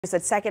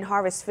At Second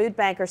Harvest Food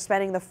Bank are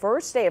spending the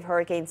first day of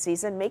hurricane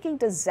season making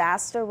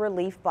disaster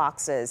relief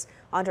boxes.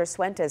 Andres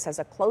Fuentes has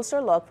a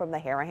closer look from the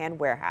Harahan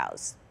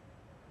warehouse.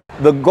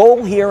 The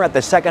goal here at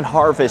the Second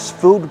Harvest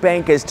Food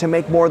Bank is to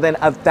make more than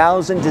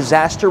 1,000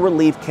 disaster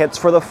relief kits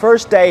for the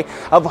first day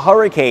of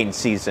hurricane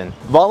season.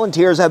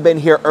 Volunteers have been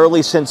here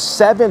early since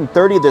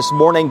 7:30 this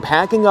morning,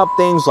 packing up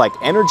things like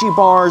energy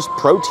bars,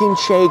 protein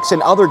shakes,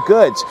 and other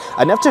goods,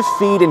 enough to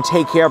feed and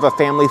take care of a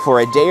family for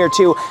a day or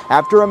two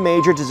after a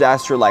major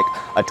disaster like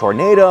a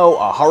tornado,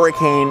 a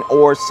hurricane,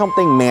 or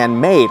something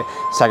man-made.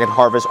 Second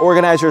Harvest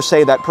organizers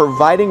say that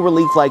providing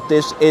relief like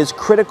this is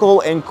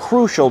critical and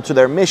crucial to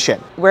their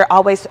mission. We're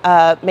always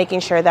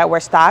making sure that we're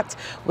stocked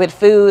with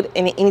food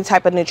and any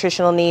type of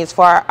nutritional needs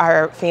for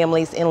our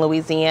families in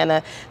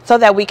Louisiana so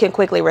that we can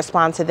quickly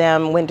respond to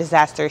them when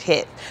disaster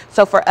hits.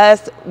 So for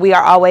us, we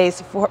are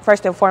always,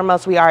 first and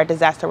foremost, we are a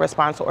disaster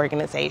response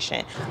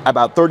organization.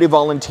 About 30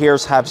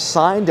 volunteers have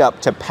signed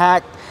up to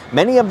pack,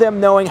 many of them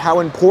knowing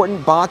how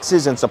important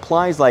boxes and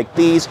supplies like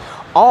these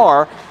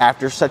are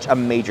after such a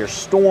major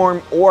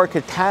storm or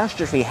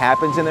catastrophe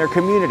happens in their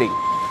community.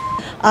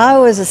 I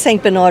was a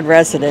St. Bernard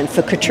resident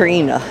for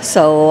Katrina,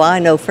 so I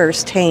know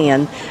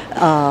firsthand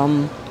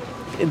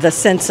the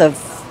sense of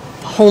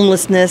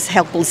homelessness,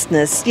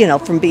 helplessness,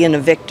 from being a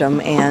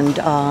victim. And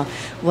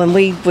when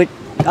we would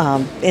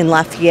in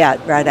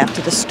Lafayette right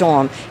after the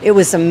storm, it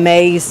was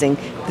amazing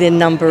the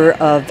number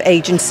of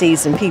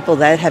agencies and people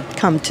that have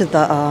come to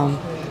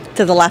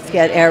the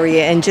Lafayette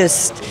area and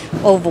just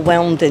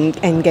overwhelmed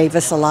and gave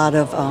us a lot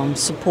of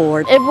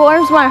support. It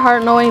warms my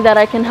heart knowing that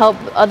I can help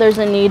others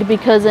in need,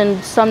 because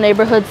in some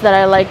neighborhoods that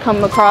I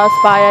come across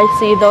I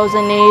see those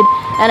in need,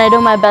 and I do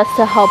my best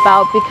to help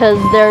out because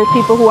there are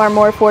people who are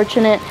more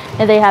fortunate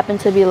and they happen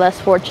to be less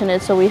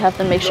fortunate, so we have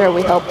to make sure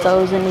we help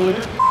those in need.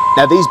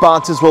 Now these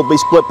boxes will be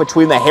split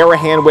between the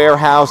Harahan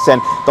warehouse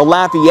and the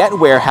Lafayette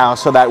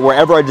warehouse so that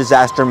wherever a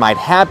disaster might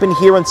happen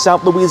here in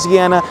South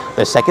Louisiana,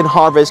 the Second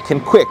Harvest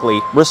can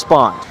quickly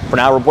respond. For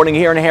now, reporting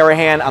here in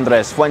Harahan,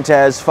 Andres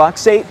Fuentes,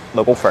 Fox 8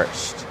 Local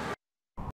First.